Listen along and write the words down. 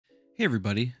Hey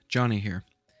everybody, Johnny here.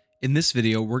 In this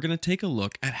video, we're going to take a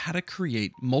look at how to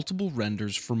create multiple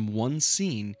renders from one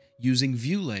scene using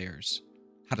view layers,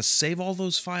 how to save all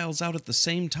those files out at the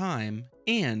same time,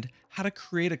 and how to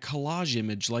create a collage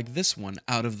image like this one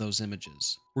out of those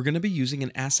images. We're going to be using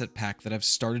an asset pack that I've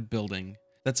started building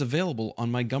that's available on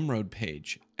my Gumroad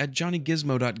page at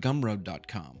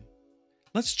johnnygizmo.gumroad.com.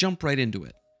 Let's jump right into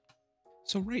it.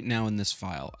 So right now in this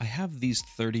file, I have these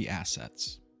 30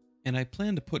 assets, and I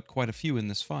plan to put quite a few in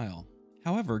this file.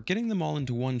 However, getting them all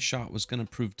into one shot was going to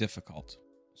prove difficult,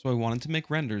 so I wanted to make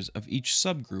renders of each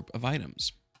subgroup of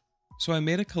items. So I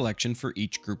made a collection for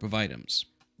each group of items.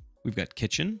 We've got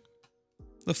kitchen,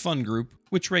 the fun group,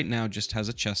 which right now just has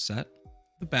a chest set,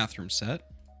 the bathroom set,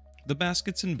 the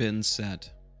baskets and bins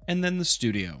set, and then the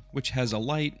studio, which has a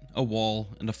light, a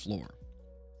wall, and a floor.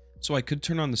 So I could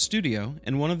turn on the studio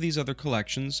and one of these other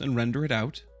collections and render it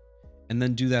out, and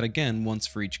then do that again once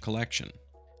for each collection.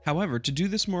 However, to do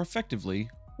this more effectively,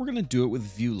 we're going to do it with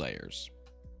view layers.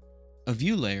 A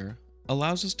view layer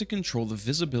allows us to control the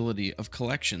visibility of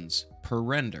collections per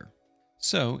render.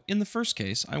 So, in the first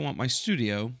case, I want my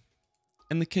studio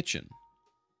and the kitchen.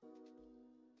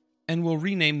 And we'll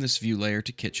rename this view layer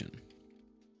to kitchen.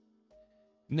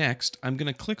 Next, I'm going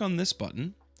to click on this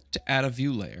button to add a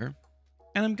view layer,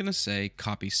 and I'm going to say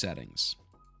copy settings.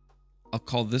 I'll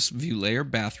call this view layer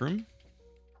bathroom.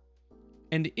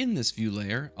 And in this view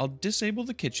layer, I'll disable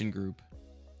the kitchen group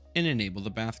and enable the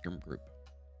bathroom group.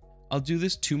 I'll do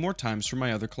this 2 more times for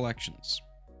my other collections.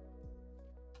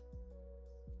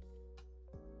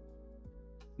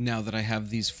 Now that I have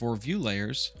these 4 view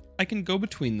layers, I can go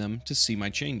between them to see my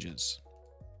changes.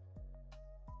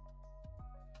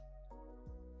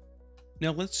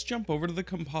 Now let's jump over to the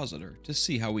compositor to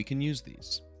see how we can use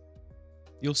these.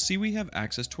 You'll see we have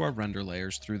access to our render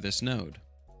layers through this node.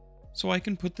 So I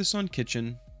can put this on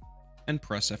kitchen and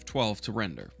press F12 to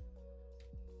render.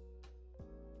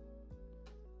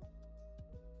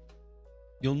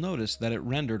 You'll notice that it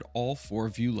rendered all 4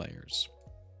 view layers.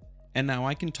 And now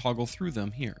I can toggle through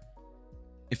them here.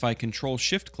 If I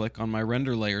Control-Shift-click on my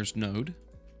render layers node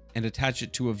and attach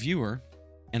it to a viewer,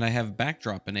 and I have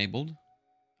backdrop enabled,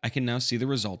 I can now see the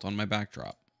result on my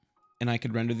backdrop. And I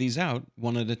could render these out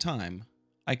one at a time.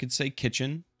 I could say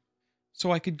kitchen, so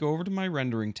I could go over to my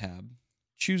rendering tab,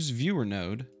 choose viewer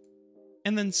node,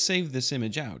 and then save this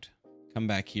image out. Come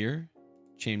back here,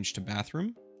 change to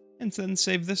bathroom, and then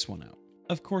save this one out.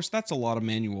 Of course, that's a lot of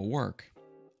manual work.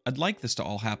 I'd like this to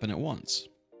all happen at once.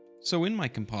 So in my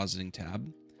compositing tab,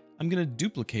 I'm going to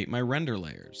duplicate my render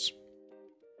layers.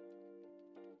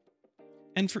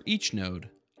 And for each node,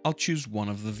 I'll choose one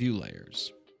of the view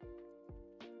layers.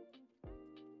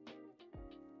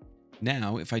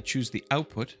 Now, if I choose the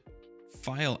output,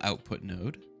 file output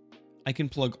node, I can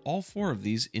plug all 4 of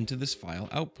these into this file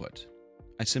output.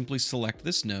 I simply select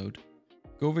this node,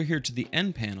 go over here to the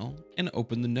N panel, and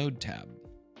open the Node tab.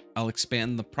 I'll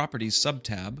expand the Properties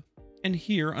subtab, and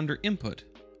here under Input,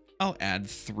 I'll add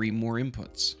 3 more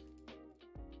inputs.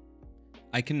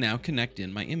 I can now connect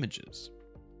in my images.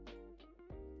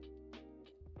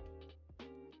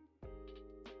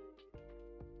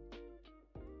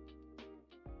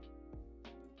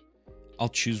 I'll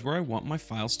choose where I want my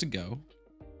files to go.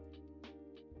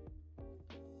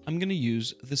 I'm going to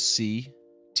use the C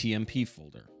TMP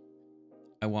folder.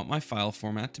 I want my file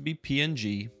format to be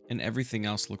PNG and everything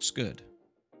else looks good.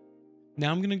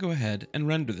 Now I'm going to go ahead and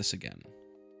render this again.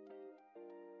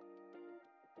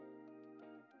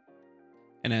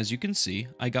 And as you can see,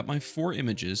 I got my 4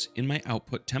 images in my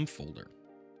output temp folder.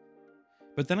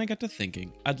 But then I got to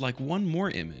thinking I'd like one more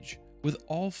image with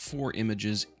all 4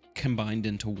 images combined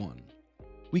into one.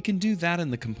 We can do that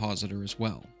in the compositor as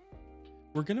well.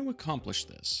 We're going to accomplish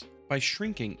this by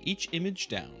shrinking each image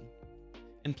down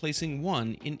and placing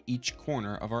one in each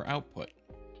corner of our output.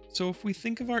 So if we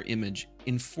think of our image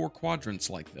in 4 quadrants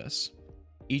like this,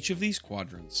 each of these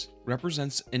quadrants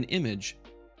represents an image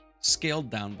scaled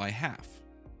down by half.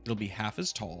 It'll be half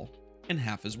as tall and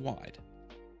half as wide.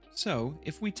 So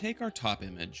if we take our top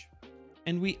image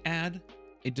and we add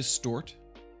a distort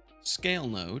scale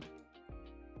node,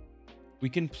 we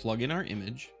can plug in our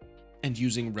image, and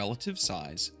using relative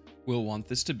size, we'll want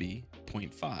this to be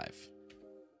 0.5.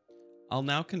 I'll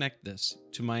now connect this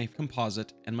to my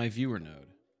composite and my viewer node.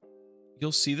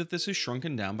 You'll see that this is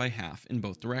shrunken down by half in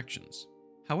both directions.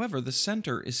 However, the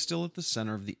center is still at the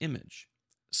center of the image,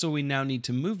 so we now need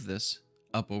to move this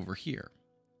up over here.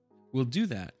 We'll do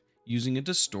that using a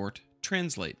distort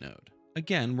translate node.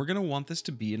 Again, we're going to want this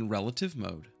to be in relative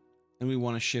mode, and we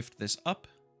want to shift this up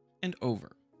and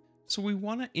over. So we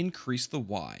want to increase the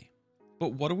Y,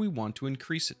 but what do we want to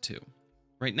increase it to?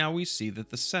 Right now we see that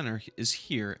the center is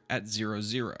here at 0,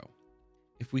 0.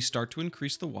 If we start to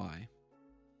increase the Y,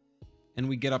 and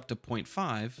we get up to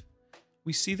 0.5,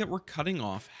 we see that we're cutting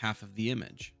off half of the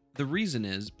image. The reason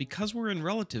is, because we're in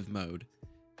relative mode,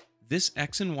 this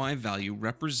X and Y value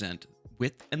represent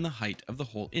width and the height of the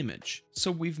whole image. So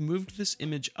we've moved this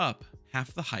image up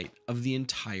half the height of the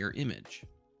entire image.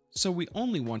 So we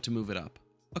only want to move it up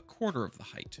a quarter of the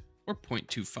height, or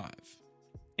 0.25.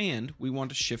 And we want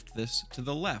to shift this to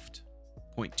the left,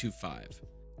 0.25.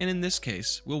 And in this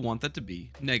case, we'll want that to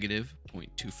be negative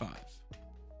 0.25.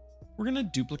 We're going to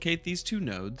duplicate these two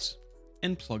nodes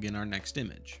and plug in our next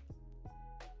image.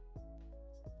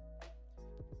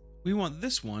 We want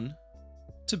this one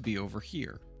to be over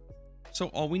here. So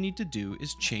all we need to do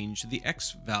is change the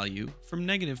X value from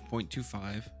negative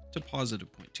 0.25 to positive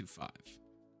 0.25.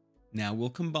 Now we'll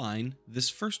combine this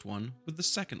first one with the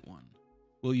second one.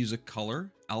 We'll use a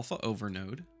color alpha over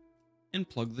node and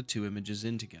plug the two images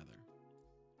in together.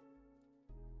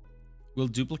 We'll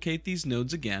duplicate these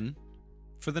nodes again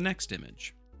for the next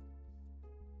image,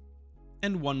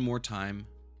 and one more time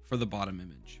for the bottom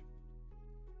image.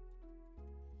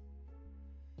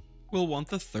 We'll want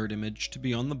the third image to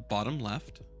be on the bottom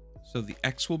left, so the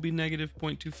X will be negative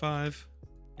 0.25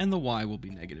 and the Y will be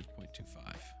negative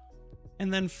 0.25.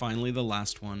 And then finally the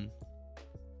last one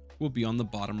will be on the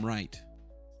bottom right,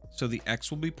 so the X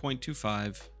will be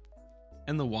 0.25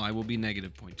 and the Y will be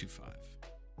negative 0.25.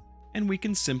 And we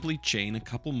can simply chain a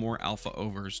couple more alpha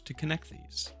overs to connect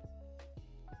these.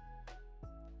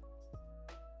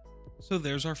 So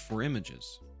there's our 4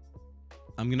 images.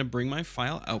 I'm going to bring my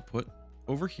file output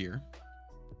over here.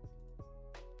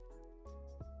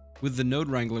 With the Node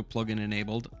Wrangler plugin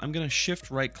enabled, I'm going to shift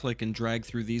right click and drag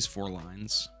through these 4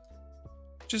 lines,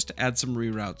 just to add some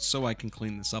reroutes so I can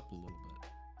clean this up a little bit.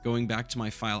 Going back to my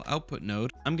file output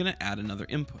node, I'm going to add another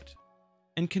input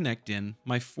and connect in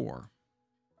my 4.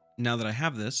 Now that I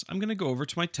have this, I'm going to go over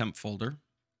to my temp folder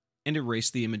and erase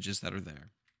the images that are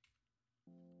there.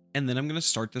 And then I'm going to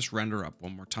start this render up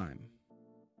one more time.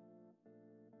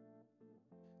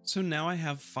 So now I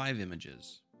have 5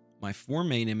 images, my 4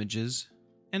 main images,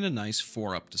 and a nice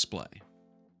 4 up display.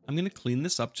 I'm going to clean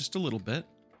this up just a little bit,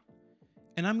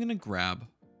 and I'm going to grab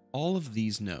all of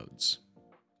these nodes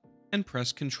and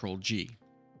press Ctrl G.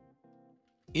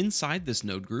 Inside this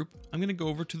node group, I'm going to go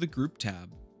over to the Group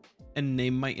tab and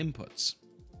name my inputs.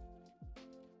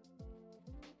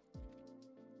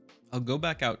 I'll go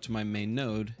back out to my main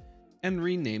node and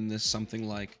rename this something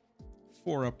like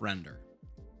 4up render.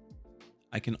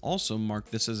 I can also mark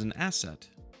this as an asset,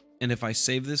 and if I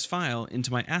save this file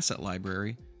into my asset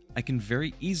library, I can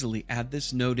very easily add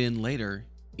this node in later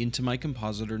into my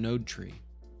compositor node tree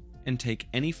and take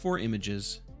any 4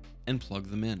 images and plug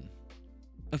them in.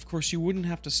 Of course, you wouldn't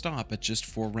have to stop at just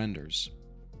 4 renders.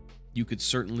 You could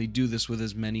certainly do this with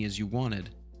as many as you wanted,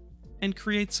 and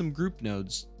create some group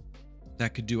nodes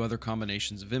that could do other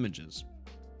combinations of images.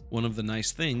 One of the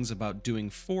nice things about doing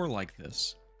 4 like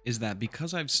this is that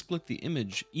because I've split the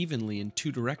image evenly in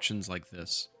 2 directions like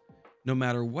this, no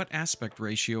matter what aspect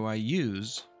ratio I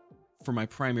use for my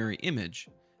primary image,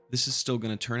 this is still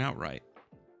going to turn out right.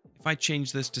 If I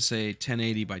change this to say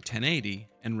 1080 by 1080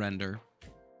 and render,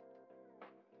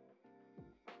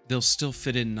 they'll still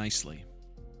fit in nicely.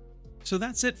 So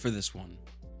that's it for this one.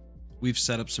 We've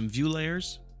set up some view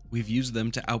layers, we've used them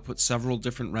to output several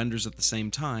different renders at the same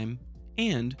time,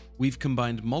 and we've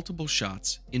combined multiple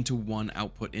shots into one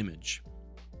output image.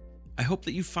 I hope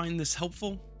that you find this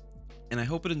helpful, and I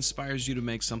hope it inspires you to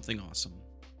make something awesome.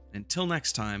 Until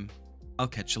next time, I'll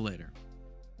catch you later.